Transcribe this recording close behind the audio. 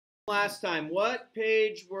last time. What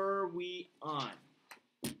page were we on?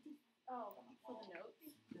 Oh, for the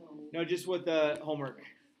notes? No, just with the homework.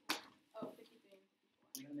 Oh,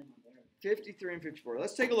 53. 53 and 54.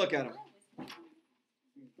 Let's take a look at them.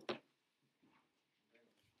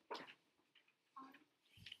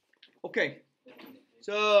 Okay,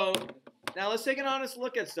 so now let's take an honest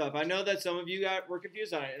look at stuff. I know that some of you were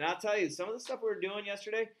confused on it, and I'll tell you, some of the stuff we were doing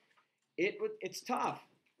yesterday, it's tough.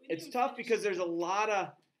 It's tough because there's a lot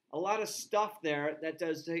of stuff there that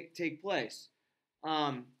does take place.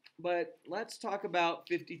 But let's talk about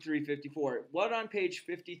 53, 54. What on page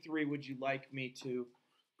 53 would you like me to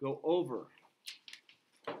go over?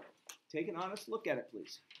 Take an honest look at it,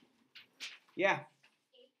 please. Yeah.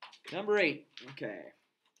 Number 8. Okay.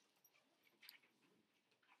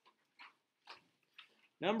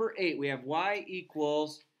 Number 8, we have y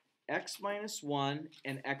equals x minus 1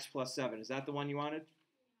 and x plus 7. Is that the one you wanted?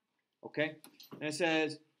 Okay. And it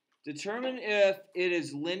says, determine if it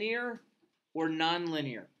is linear or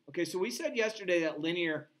nonlinear. Okay, so we said yesterday that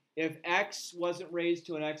linear, if x wasn't raised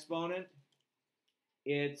to an exponent,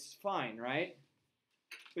 it's fine, right?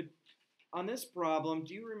 But on this problem,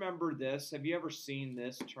 do you remember this? Have you ever seen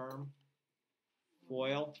this term?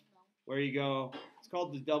 FOIL? Where you go, it's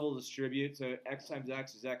called the double distribute, so x times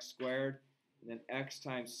x is x squared, and then x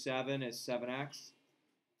times 7 is 7x,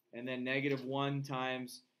 and then negative 1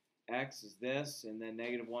 times x is this, and then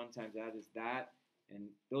negative 1 times that is that, and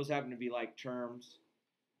those happen to be like terms,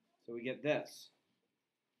 so we get this.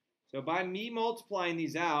 So by me multiplying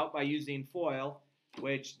these out by using FOIL,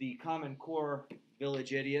 which the Common Core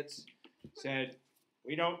village idiots said,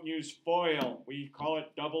 we don't use FOIL, we call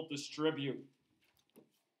it double distribute.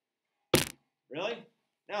 Really?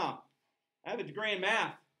 No. I have a degree in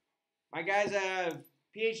math. My guys have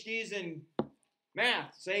PhDs in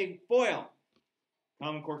math. Say FOIL.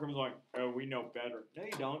 Common Core comes along, oh, we know better. No,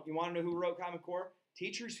 you don't. You want to know who wrote Common Core?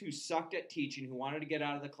 Teachers who sucked at teaching, who wanted to get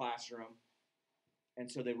out of the classroom, and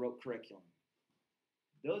so they wrote curriculum.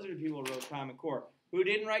 Those are the people who wrote Common Core. Who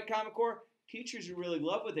didn't write Common Core? Teachers who really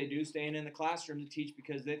love what they do, staying in the classroom to teach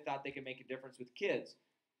because they thought they could make a difference with kids.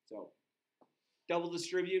 So, double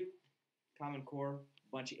distribute. Common Core,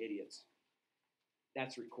 bunch of idiots.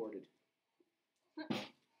 That's recorded.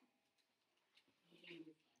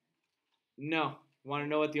 No. You want to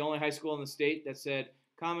know what the only high school in the state that said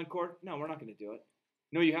Common Core? No, we're not going to do it.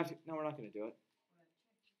 No, you have to. No, we're not going to do it.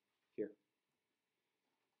 Here.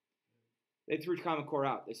 They threw Common Core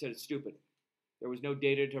out. They said it's stupid. There was no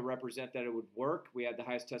data to represent that it would work. We had the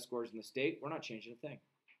highest test scores in the state. We're not changing a thing.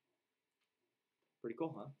 Pretty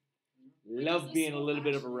cool, huh? Love being a little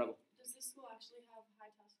bit of a rebel. Does this school actually have high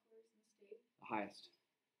test scores in the state? The highest.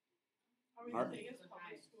 Are we the biggest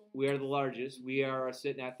public school? We are the largest. We are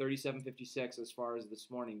sitting at 3756 as far as this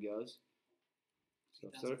morning goes.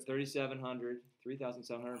 So 3,700,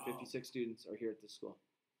 3,756 students are here at this school.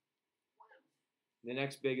 The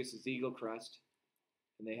next biggest is Eagle Crest,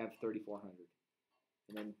 and they have 3,400.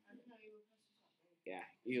 And then, yeah,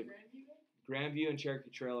 Grandview and Cherokee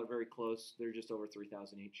Trail are very close. They're just over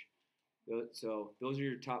 3,000 each. So those are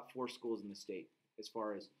your top 4 schools in the state as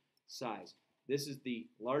far as size. This is the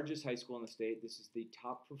largest high school in the state. This is the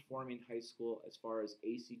top performing high school as far as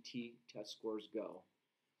ACT test scores go.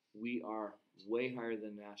 We are way higher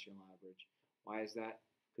than the national average. Why is that?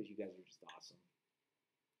 Because you guys are just awesome.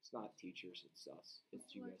 It's not teachers, it's us.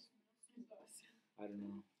 It's you guys. I don't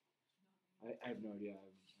know. I have no idea.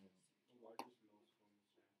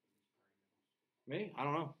 Maybe? I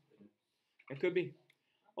don't know. It could be.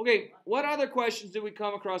 Okay, what other questions did we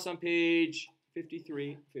come across on page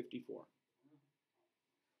 53, 54?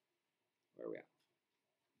 Where are we at?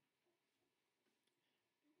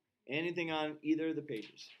 Anything on either of the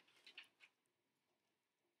pages?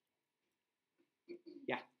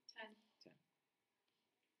 Yeah.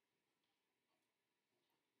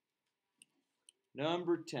 10.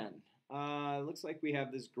 Number 10. Looks like we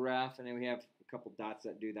have this graph, and then we have a couple dots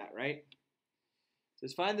that do that, right? It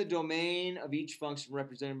says find the domain of each function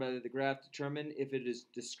represented by the graph. Determine if it is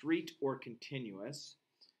discrete or continuous.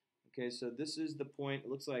 Okay, so this is the point. It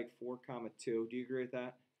looks like 4, 2. Do you agree with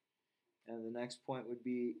that? And the next point would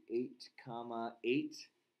be 8, 8.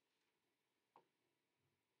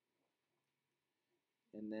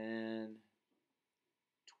 And then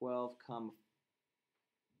 12,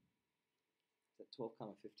 is that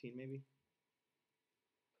 12, 15 maybe?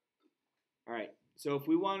 All right, so if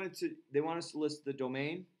we wanted to, they want us to list the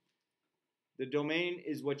domain. The domain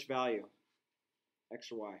is which value?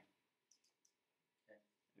 X or Y?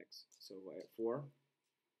 X. So 4,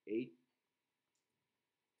 8,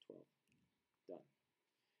 12. Done.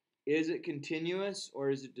 Is it continuous or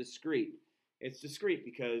is it discrete? It's discrete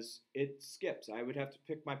because it skips. I would have to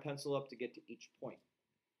pick my pencil up to get to each point.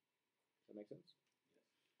 Does that make sense?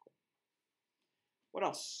 Cool. What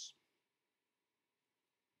else?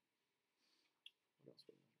 What else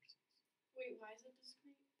would make sense? Wait, why is it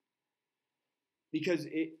discrete? Because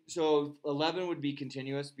so 11 would be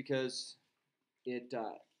continuous because it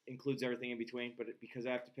includes everything in between, but because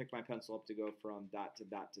I have to pick my pencil up to go from dot to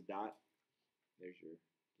dot to dot, there's your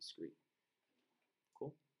discrete.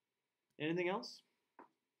 Cool. Anything else?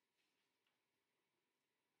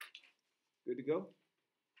 Good to go?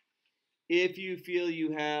 If you feel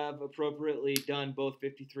you have appropriately done both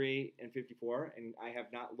 53 and 54, and I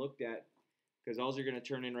have not looked at, because all you're going to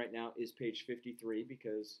turn in right now is page 53,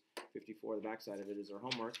 because 54, the backside of it, is our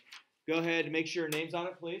homework. Go ahead and make sure your name's on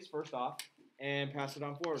it, please, first off, and pass it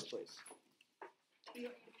on forward, please. You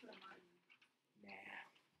don't need to put them on. Nah,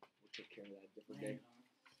 we'll take care of that a different day.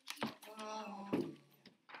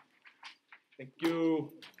 Thank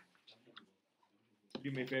you.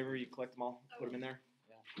 Do me a favor, you collect them all, put them in there.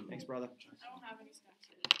 Yeah. Thanks, brother. I don't have any steps.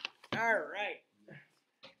 All right.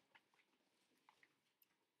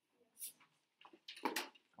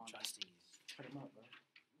 Trustees. Put them up, bro.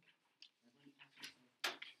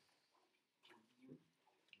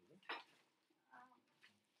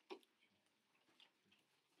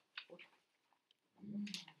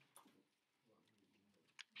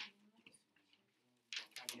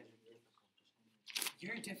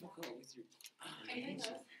 You're difficult with your. I think so.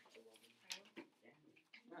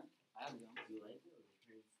 I have them. You like it?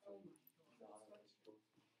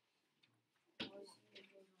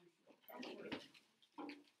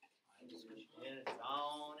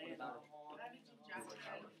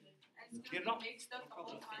 Get it up.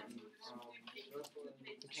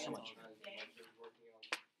 So much.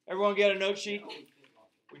 Everyone get a note sheet?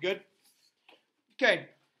 We good? Okay.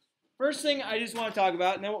 First thing I just want to talk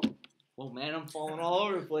about, and then well, man, I'm falling all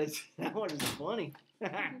over the place. That one is funny. All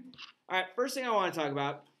right, first thing I want to talk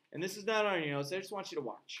about, and this is not on your notes, I just want you to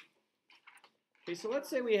watch. Okay, so let's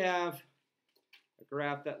say we have a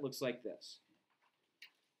graph that looks like this.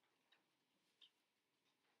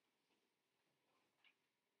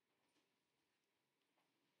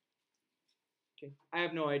 Okay, I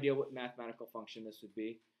have no idea what mathematical function this would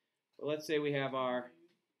be, but let's say we have our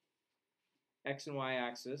x and y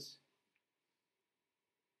axis.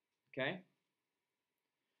 Okay?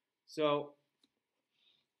 So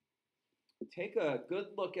take a good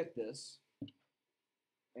look at this.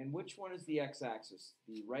 And which one is the x-axis?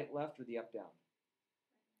 The right, left, or the up, down?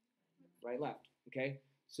 Right, left. Okay?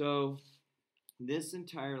 So this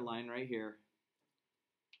entire line right here,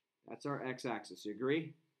 that's our x-axis. You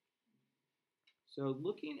agree? So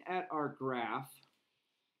looking at our graph,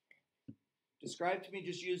 describe to me,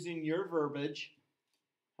 just using your verbiage,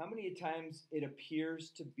 how many times it appears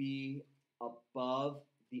to be above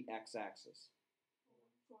the x-axis?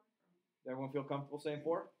 4. Does everyone feel comfortable saying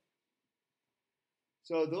 4?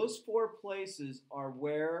 So those 4 places are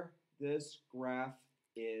where this graph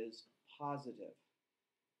is positive.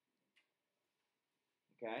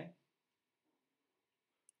 Okay?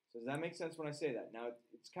 So does that make sense when I say that? Now,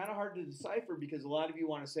 it's kind of hard to decipher because a lot of you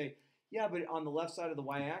want to say, yeah, but on the left side of the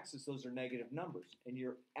y-axis, those are negative numbers. And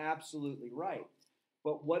you're absolutely right.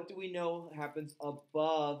 But what do we know happens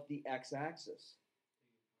above the x-axis?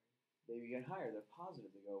 They get higher. They're positive.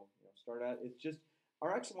 They go, start out. It's just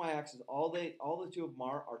our x and y axis. All the two of them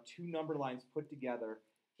are 2 number lines put together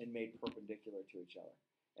and made perpendicular to each other.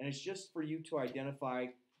 And it's just for you to identify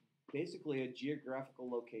basically a geographical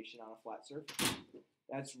location on a flat surface.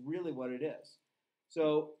 That's really what it is.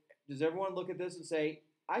 So does everyone look at this and say,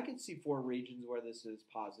 I can see 4 regions where this is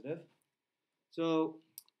positive? So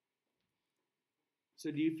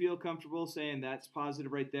do you feel comfortable saying that's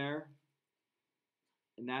positive right there?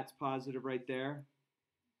 And that's positive right there?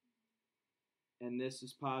 And this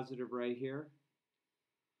is positive right here?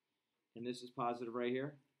 And this is positive right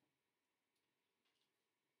here?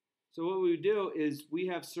 So what we would do is we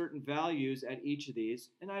have certain values at each of these,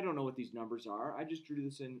 and I don't know what these numbers are. I just drew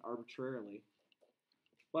this in arbitrarily.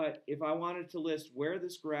 But if I wanted to list where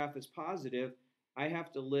this graph is positive, I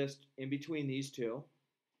have to list in between these 2,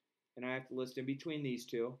 and I have to list in between these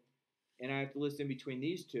 2, and I have to list in between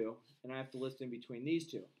these 2, and I have to list in between these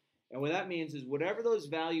 2. And what that means is whatever those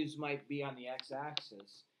values might be on the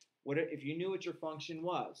x-axis, if you knew what your function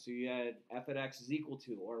was, so you had f at x is equal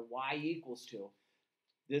to, or y equals to,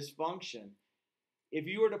 this function, if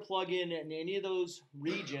you were to plug in any of those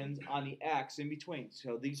regions on the x in between,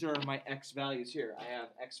 so these are my x values here. I have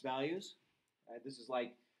x values. This is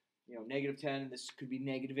like, -10, and this could be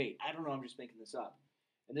 -8. I don't know, I'm just making this up.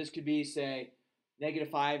 And this could be, say,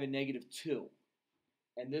 -5 and -2.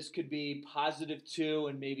 and this could be +2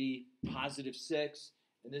 and maybe +6,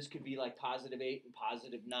 and this could be like +8 and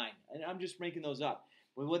 +9. And I'm just making those up.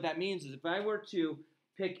 But what that means is if I were to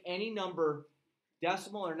pick any number,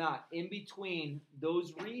 decimal or not, in between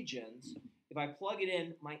those regions, if I plug it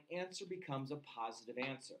in, my answer becomes a positive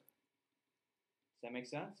answer. Does that make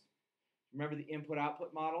sense? Remember the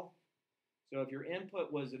input-output model? So if your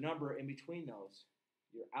input was a number in between those,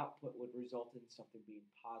 your output would result in something being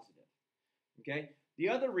positive. Okay? The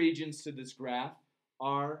other regions to this graph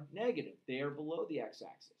are negative. They are below the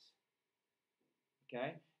x-axis.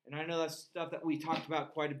 Okay? And I know that's stuff that we talked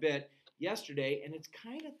about quite a bit yesterday, and it's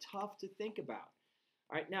kind of tough to think about.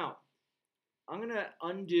 All right, now, I'm going to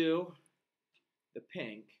undo the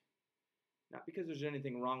pink, not because there's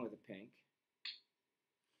anything wrong with the pink.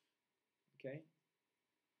 Okay?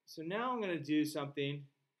 So now I'm going to do something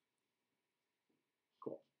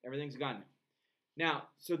cool. Everything's gone now. Now,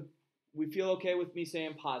 so we feel okay with me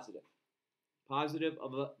saying positive. Positive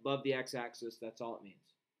above the x-axis, that's all it means.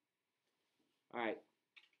 All right,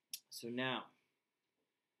 so now,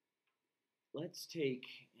 let's take,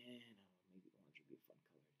 maybe orange would be a fun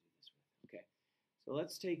color to do this with. Okay, so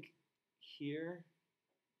let's take here,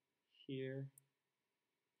 here,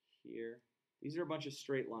 here. These are a bunch of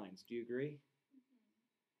straight lines. Do you agree?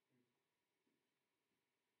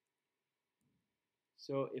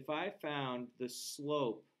 So if I found the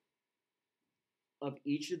slope of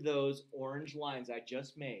each of those orange lines I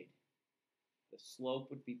just made, the slope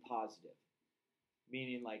would be positive.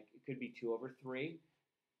 Meaning like it could be 2/3.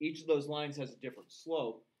 Each of those lines has a different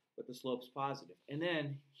slope, but the slope's positive. And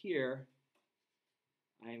then here,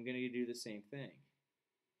 I am going to do the same thing.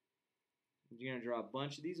 You're going to draw a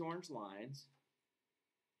bunch of these orange lines.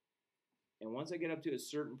 And once I get up to a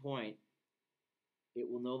certain point, it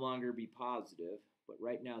will no longer be positive. But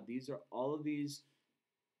right now, all of these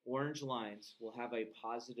orange lines will have a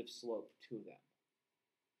positive slope to them.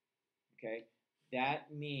 Okay?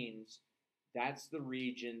 That means that's the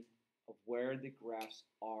region of where the graphs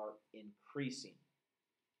are increasing.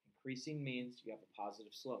 Increasing means you have a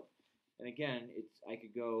positive slope. And again, I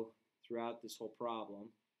could go throughout this whole problem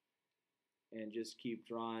and just keep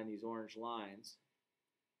drawing these orange lines.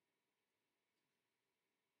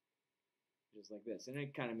 Just like this. And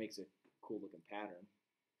it kind of makes a cool looking pattern.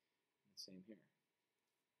 Same here.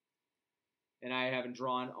 And I haven't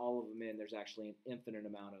drawn all of them in. There's actually an infinite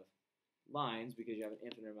amount of lines because you have an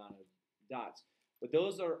infinite amount of dots. But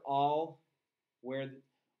those are all where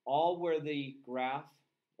the graph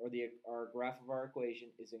or our graph of our equation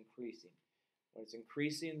is increasing. When it's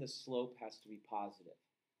increasing, the slope has to be positive.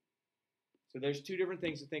 So there's two different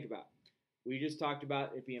things to think about. We just talked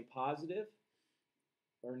about it being positive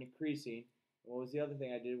or increasing. What was the other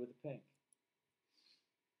thing I did with the pink?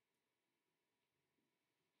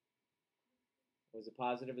 Was it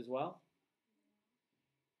positive as well?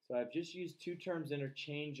 So I've just used two terms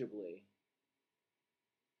interchangeably,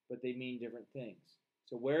 but they mean different things.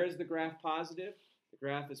 So where is the graph positive? The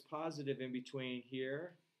graph is positive in between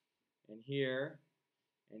here and here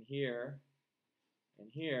and here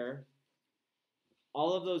and here.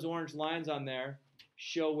 All of those orange lines on there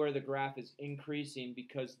show where the graph is increasing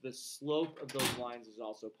because the slope of those lines is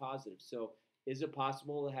also positive. So is it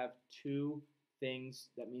possible to have two things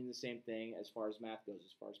that mean the same thing as far as math goes,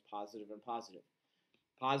 as far as positive and positive?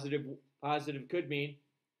 Positive could mean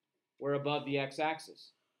we're above the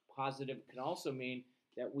x-axis. Positive can also mean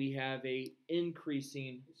that we have a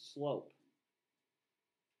increasing slope.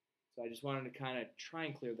 So I just wanted to kind of try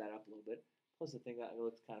and clear that up a little bit. Plus I think that it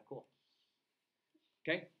looks kind of cool.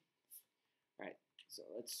 Okay? All right. So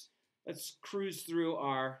let's cruise through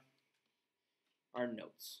our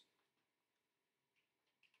notes.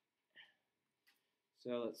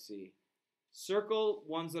 So let's see. Circle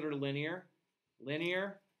ones that are linear.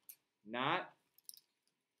 Linear, not.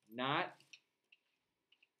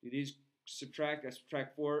 Do these subtract? I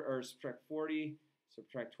subtract 4 or subtract 40,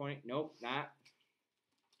 subtract 20. Nope, not.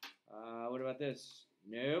 What about this?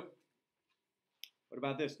 Nope. What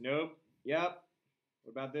about this? Nope. Yep.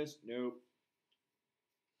 What about this? Nope.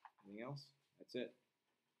 Anything else? That's it.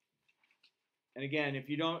 And again, if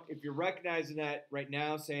you're recognizing that right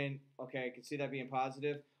now, saying, okay, I can see that being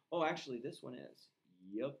positive. Oh, actually, this one is.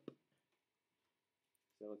 Yep.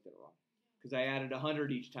 So I looked at it wrong. Because I added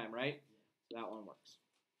 100 each time, right? So that one works.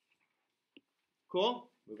 Cool?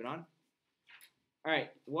 Moving on. All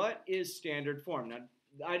right, what is standard form? Now,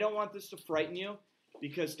 I don't want this to frighten you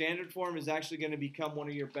because standard form is actually going to become one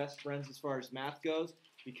of your best friends as far as math goes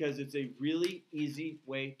because it's a really easy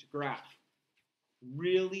way to graph.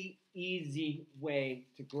 Really easy way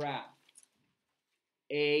to graph.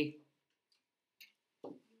 Thank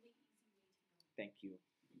Thank you.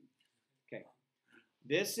 Okay.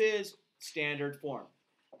 This is standard form.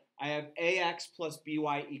 I have ax plus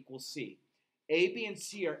by equals c. A, b, and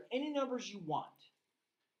c are any numbers you want.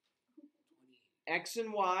 X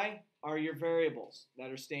and y are your variables that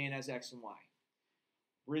are staying as x and y.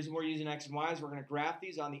 The reason we're using x and y is we're going to graph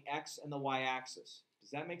these on the x and the y axis. Does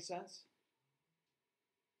that make sense?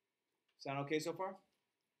 Sound okay so far?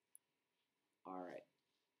 All right.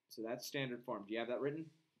 So that's standard form. Do you have that written?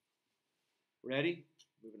 Ready?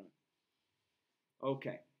 Moving on.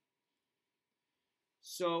 Okay.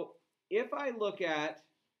 So if I look at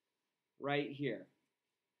right here,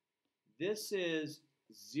 this is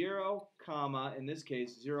 0, comma, in this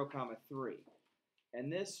case, 0, comma 3.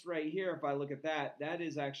 And this right here, if I look at that, that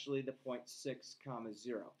is actually the point 6, comma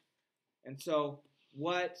 0. And so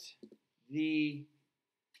what the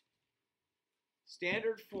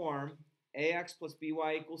standard form, ax plus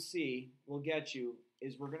by equals c, will get you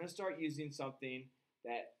is we're going to start using something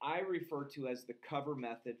that I refer to as the cover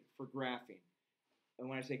method for graphing. And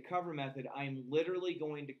when I say cover method, I'm literally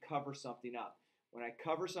going to cover something up. When I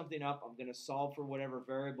cover something up, I'm going to solve for whatever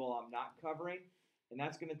variable I'm not covering, and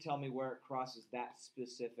that's going to tell me where it crosses that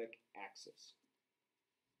specific axis.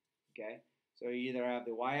 Okay? So you either have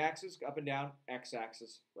the y-axis up and down,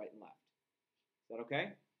 x-axis right and left. Is that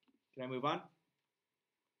okay? Can I move on?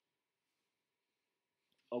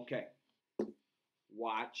 Okay.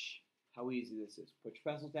 Watch how easy this is. Put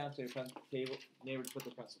your pencils down, so your neighbors put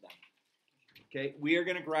their pencil down. Okay, we are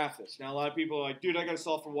going to graph this. Now, a lot of people are like, dude, I got to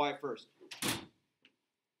solve for y first.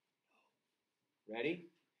 Ready?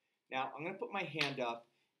 Now, I'm going to put my hand up,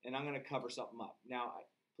 and I'm going to cover something up. Now,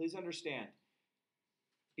 please understand,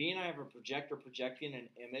 being I have a projector projecting an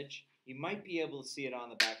image, you might be able to see it on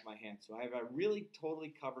the back of my hand. So have I really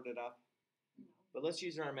totally covered it up? But let's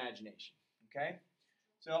use our imagination, okay?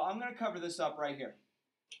 So I'm going to cover this up right here.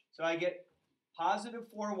 So I get positive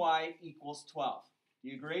 4y equals 12. Do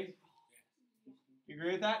you agree? You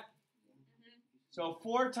agree with that? Mm-hmm. So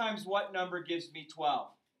 4 times what number gives me 12?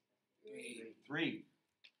 3.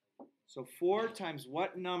 So 4 times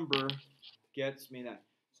what number gets me that?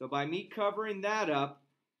 So by me covering that up,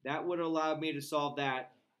 that would allow me to solve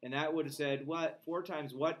that. And that would have said, what 4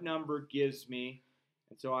 times what number gives me?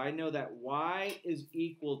 And so I know that y is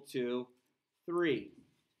equal to 3.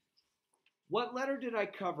 What letter did I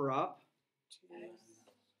cover up?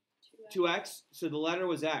 2x. So the letter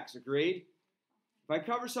was x. Agreed? If I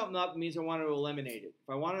cover something up, it means I want to eliminate it. If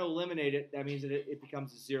I want to eliminate it, that means that it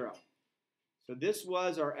becomes a 0. So this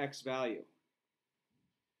was our x value.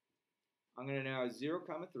 I'm going to now have 0,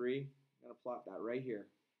 comma 3. I'm going to plot that right here.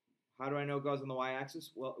 How do I know it goes on the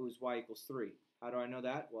y-axis? Well, it was y equals 3. How do I know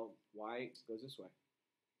that? Well, y goes this way.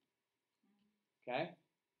 Okay?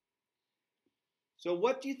 So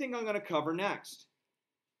what do you think I'm going to cover next?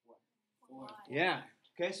 4. Yeah.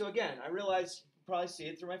 Okay, so again, I realize you can probably see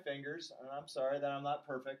it through my fingers, and I'm sorry that I'm not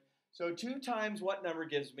perfect. So 2 times what number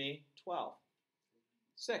gives me 12?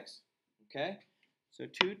 6. Okay? So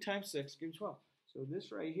 2 times 6 gives 12. So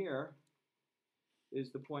this right here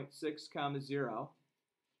is the point 6, comma 0.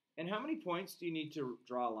 And how many points do you need to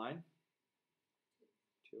draw a line?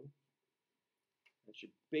 2. That's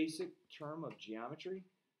your basic term of geometry.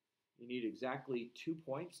 You need exactly 2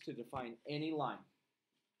 points to define any line.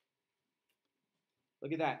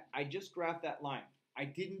 Look at that. I just graphed that line. I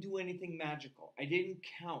didn't do anything magical. I didn't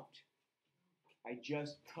count. I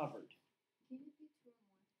just covered. Can you do 2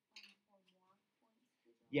 or more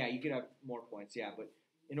points? Yeah, you could have more points, yeah, but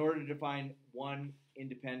in order to define one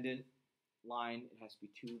independent line, it has to be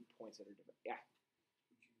 2 points that are different. Yeah.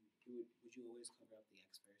 Would you always cover up the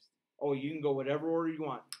x first? Oh, you can go whatever order you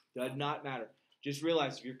want. Does not matter. Just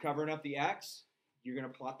realize if you're covering up the x, you're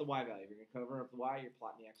going to plot the y value. If you're going to cover up the y, you're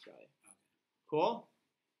plotting the x value. Okay. Cool?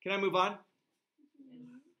 Can I move on?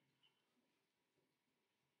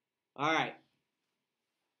 All right.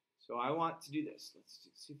 So I want to do this. Let's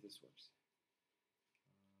see if this works.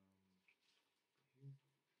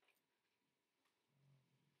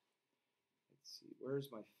 Let's see. Where's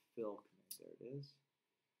my fill command? There it is.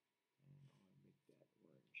 And I want to make that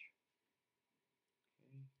orange.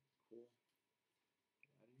 Okay, cool.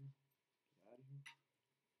 Get out of here. Get out of here.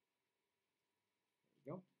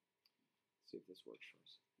 There we go. Let's see if this works for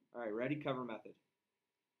us. All right, ready? Cover method.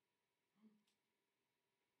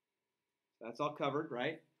 So that's all covered,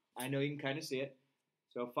 right? I know you can kind of see it.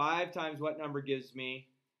 So 5 times what number gives me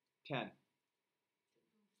 10?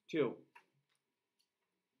 2. Do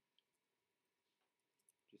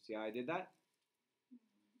you see how I did that?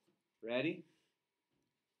 Ready?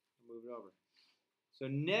 I'll move it over. So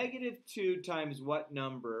negative 2 times what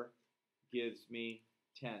number gives me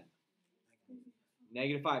 10?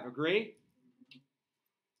 Negative 5. Agree?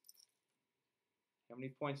 How many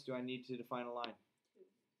points do I need to define a line?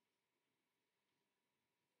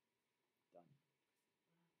 Done.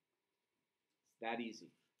 It's that easy.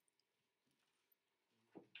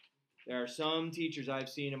 There are some teachers I've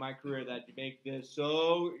seen in my career that make this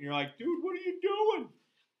so, you're like, dude, what are you doing?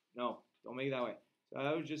 No, don't make it that way. So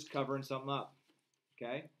I was just covering something up.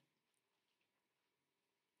 Okay?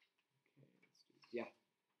 Yeah.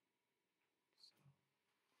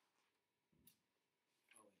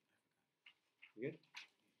 You good?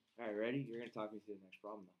 All right, ready? You're going to talk me through the next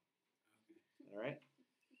problem, though. All right?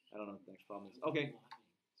 I don't know what the next problem is. Okay,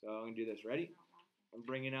 so I'm going to do this. Ready? I'm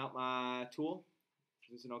bringing out my tool.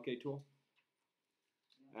 Is this an okay tool?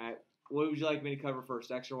 All right. What would you like me to cover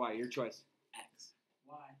first, X or Y? Your choice. X.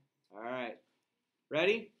 Y. All right.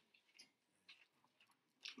 Ready?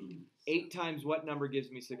 8 times what number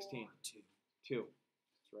gives me 16? 2. 2.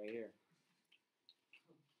 It's right here.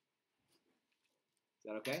 Is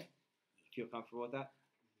that okay? Feel comfortable with that?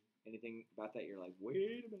 Anything about that you're like, wait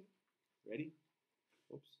a minute. Ready?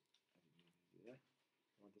 Oops. I didn't mean to do that.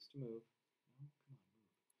 I want this to move. No, come on,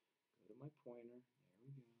 move. Go to my pointer. There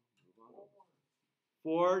we go. Move on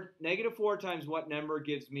over. Negative 4 times what number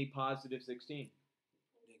gives me positive 16?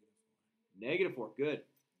 Negative 4. Good.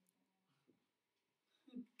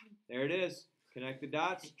 There it is. Connect the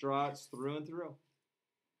dots. Draw it through and through.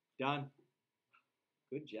 Done.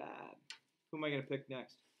 Good job. Who am I going to pick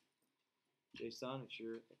next? Jason, it's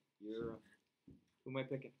your who am I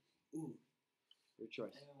picking? Ooh. Your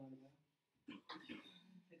choice.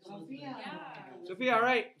 Sophia. Yeah. Sophia, all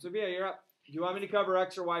right. Sophia, you're up. Do you want me to cover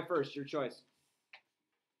X or Y first? Your choice.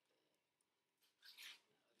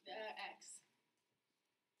 X.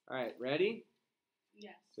 All right, ready?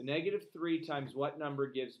 Yes. So negative 3 times what number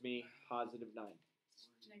gives me positive 9?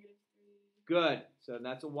 Negative 3. Good. So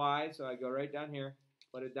that's a Y, so I go right down here,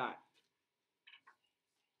 put a dot.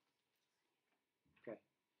 Okay.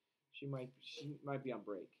 She might be on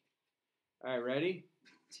break. All right, ready?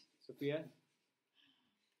 Sophia?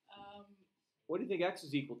 What do you think X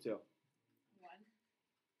is equal to? 1.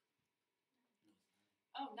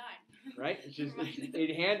 Oh, 9. Right? It's just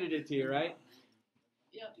it handed it to you, right?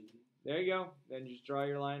 Yep. There you go. Then just draw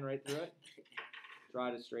your line right through it. Draw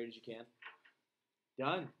it as straight as you can.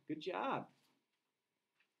 Done. Good job.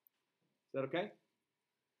 Is that okay?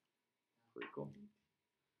 Pretty cool.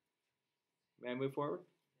 May I move forward?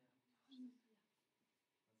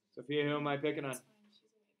 Sophia, who am I picking on?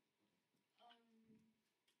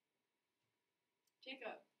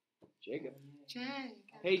 Jacob. Jacob.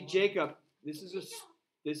 Hey, Jacob. This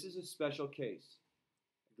is a special case.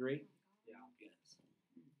 Agree? Yeah. Yes.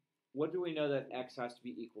 What do we know that X has to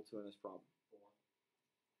be equal to in this problem? 4.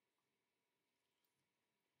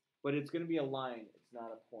 But it's going to be a line. It's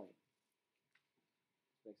not a point.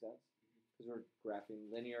 Make sense? Because we're graphing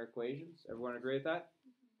linear equations. Everyone agree with that?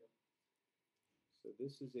 So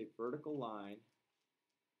this is a vertical line,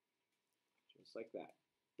 just like that.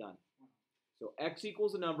 Done. So X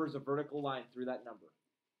equals a number is a vertical line through that number.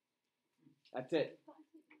 That's it.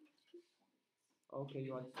 Okay,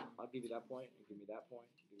 I'll give you that point, and give me that point,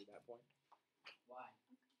 and give you that point. Why?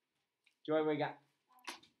 Joy, what you got?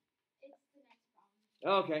 It's the next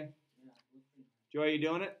problem. Okay. Yeah. Joy, you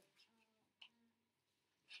doing it?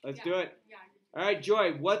 Let's do it. Yeah. All right,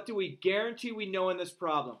 Joy, what do we guarantee we know in this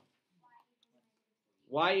problem?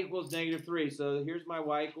 Y equals negative 3. So here's my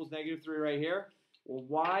Y equals negative 3 right here. Well,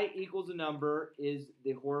 Y equals a number is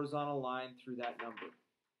the horizontal line through that number.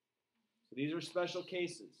 So these are special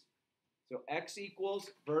cases. So X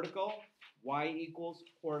equals vertical, Y equals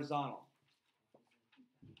horizontal.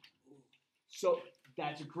 So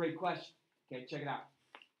that's a great question. Okay, check it out.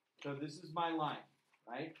 So this is my line,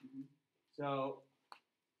 right? So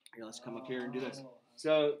here, let's come up here and do this.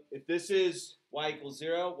 So if this is Y equals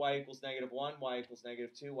 0, Y equals negative 1, Y equals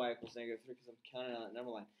negative 2, Y equals negative 3, because I'm counting on that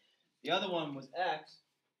number line. The other one was X.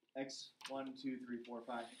 X, 1, 2, 3, 4,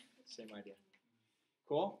 5. Same idea.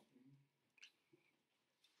 Cool?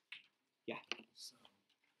 Yeah. So,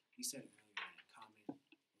 you said earlier that common, what was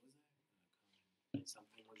that? Common,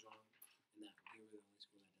 something was wrong, and that we were the only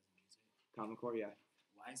school that doesn't use it. Common Core, yeah.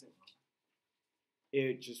 Why is it wrong?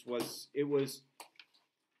 It was,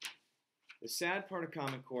 the sad part of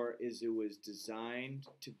Common Core is it was designed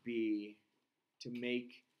to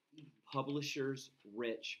make publishers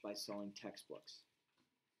rich by selling textbooks.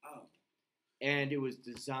 Oh. And it was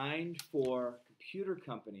designed for computer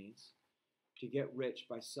companies to get rich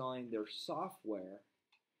by selling their software,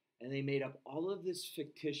 and they made up all of this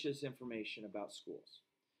fictitious information about schools.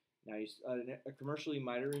 Now, a commercial you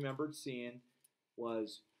might have remembered seeing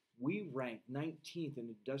was, we ranked 19th in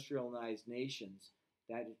industrialized nations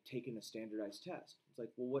that had taken a standardized test. It's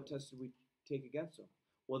like, well, what test did we take against them?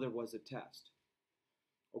 Well, there was a test.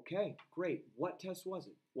 Okay, great. What test was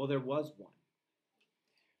it? Well, there was one.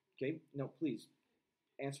 Okay, now please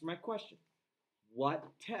answer my question. What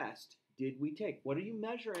test did we take? What are you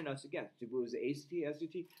measuring us against? Was it ACT,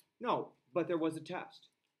 SAT? No, but there was a test.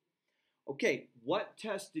 Okay, what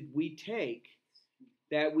test did we take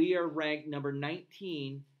that we are ranked number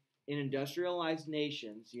 19 in industrialized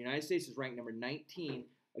nations? The United States is ranked number 19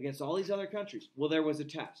 against all these other countries. Well, there was a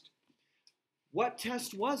test. What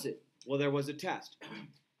test was it? Well, there was a test.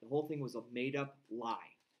 The whole thing was a made-up lie.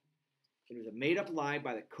 It was a made-up lie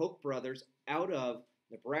by the Koch brothers out of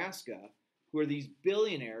Nebraska, who are these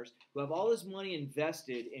billionaires who have all this money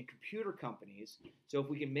invested in computer companies. So if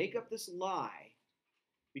we can make up this lie,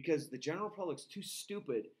 because the general public's too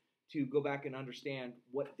stupid to go back and understand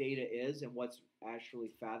what data is and what's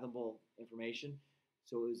actually fathomable information.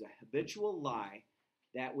 So it was a habitual lie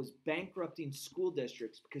that was bankrupting school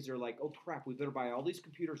districts because they're like, oh crap, we better buy all these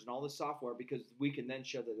computers and all this software because we can then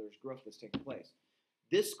show that there's growth that's taking place.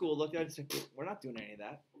 This school looked at it and said, we're not doing any of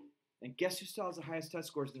that. And guess who still has the highest test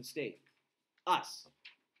scores in the state? Us.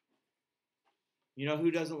 You know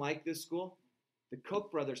who doesn't like this school? The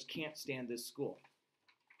Koch brothers can't stand this school.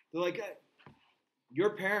 They're like, your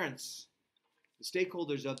parents, the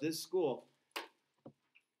stakeholders of this school,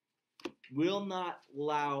 will not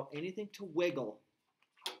allow anything to wiggle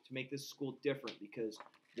to make this school different because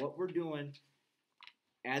what we're doing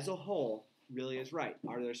as a whole really is right.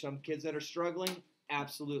 Are there some kids that are struggling?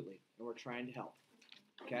 Absolutely. And we're trying to help.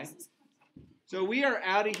 Okay? So we are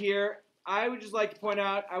out of here. I would just like to point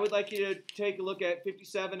out, I would like you to take a look at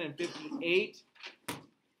 57 and 58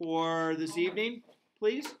 for this evening,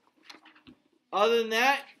 please. Other than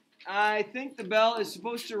that, I think the bell is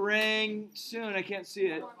supposed to ring soon. I can't see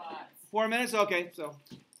it. 4 minutes? Okay, so